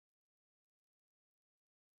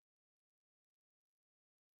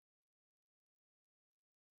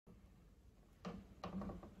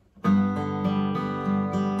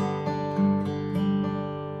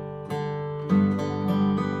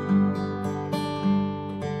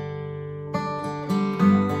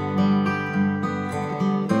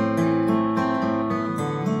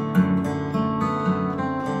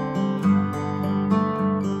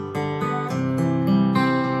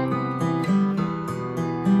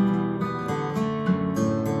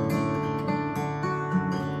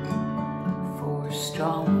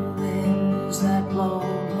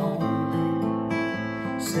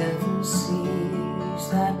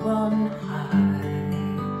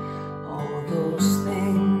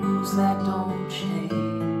things that don't change,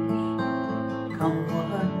 come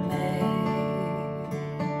what may.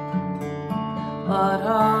 But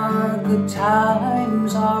our good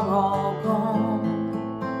times are all gone,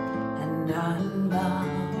 and I'm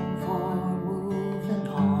bound for moving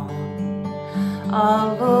on.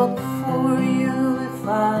 I'll look for you if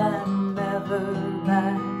I'm ever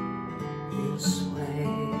back this way.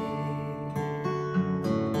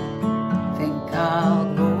 Think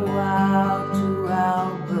I'll go out to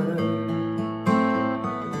Albert,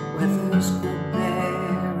 weather's good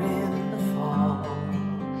there in the fall.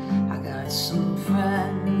 I got some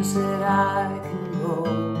friends that I can go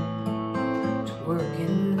to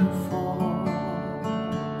working for.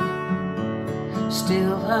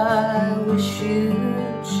 Still I wish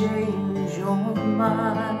you'd change your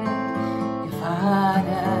mind if I'd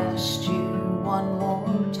asked you one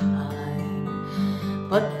more time.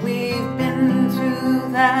 But we've been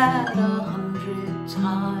through that 100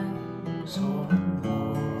 times or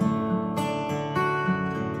more.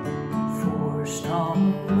 4 strong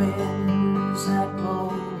winds that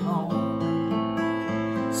blow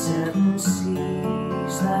lonely, 7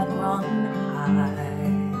 seas that run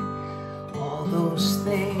high, all those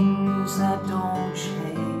things that don't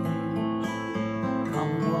change,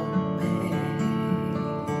 come what may.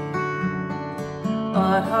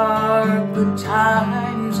 But our good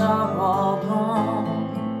times are all gone,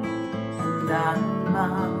 and I'm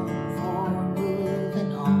bound for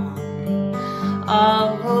moving on.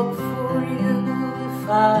 I'll look for you if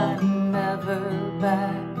I'm ever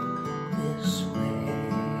back this way.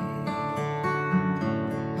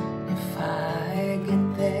 If I get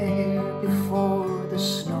there before the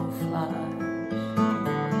snow flies,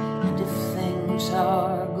 and if things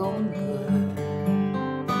are going good,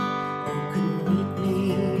 you can meet me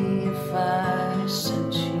if I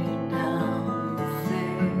sent you down the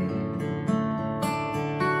fair.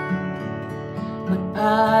 But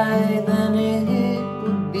by then it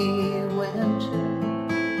would be winter,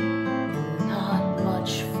 not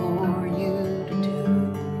much for you to do,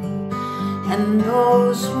 and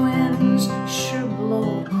those winds sure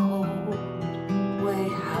blow cold way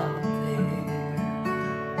out there.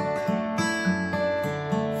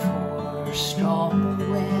 4 strong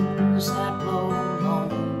winds that blow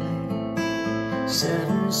lonely,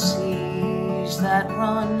 7 seas that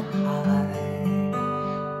run high,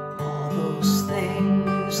 all those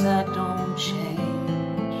things that don't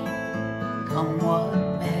change, come what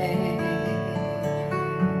may.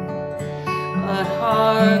 But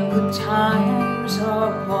our good times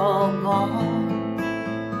are all gone,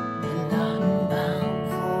 and I'm bound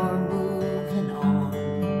for moving on.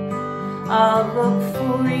 I'll look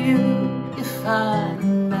for you if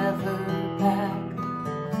I'm ever back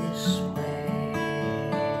this way.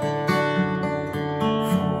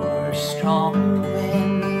 4 strong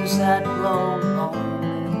winds that blow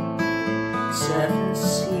lonely, 7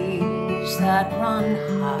 seas that run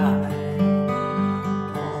high,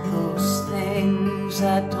 all those things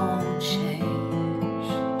that don't change,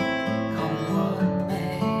 come what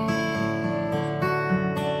may.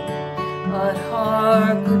 But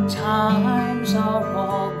our good times are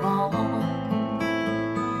all gone,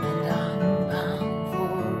 and I'm bound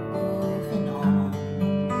for moving on.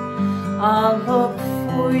 I'll look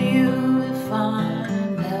for you if I'm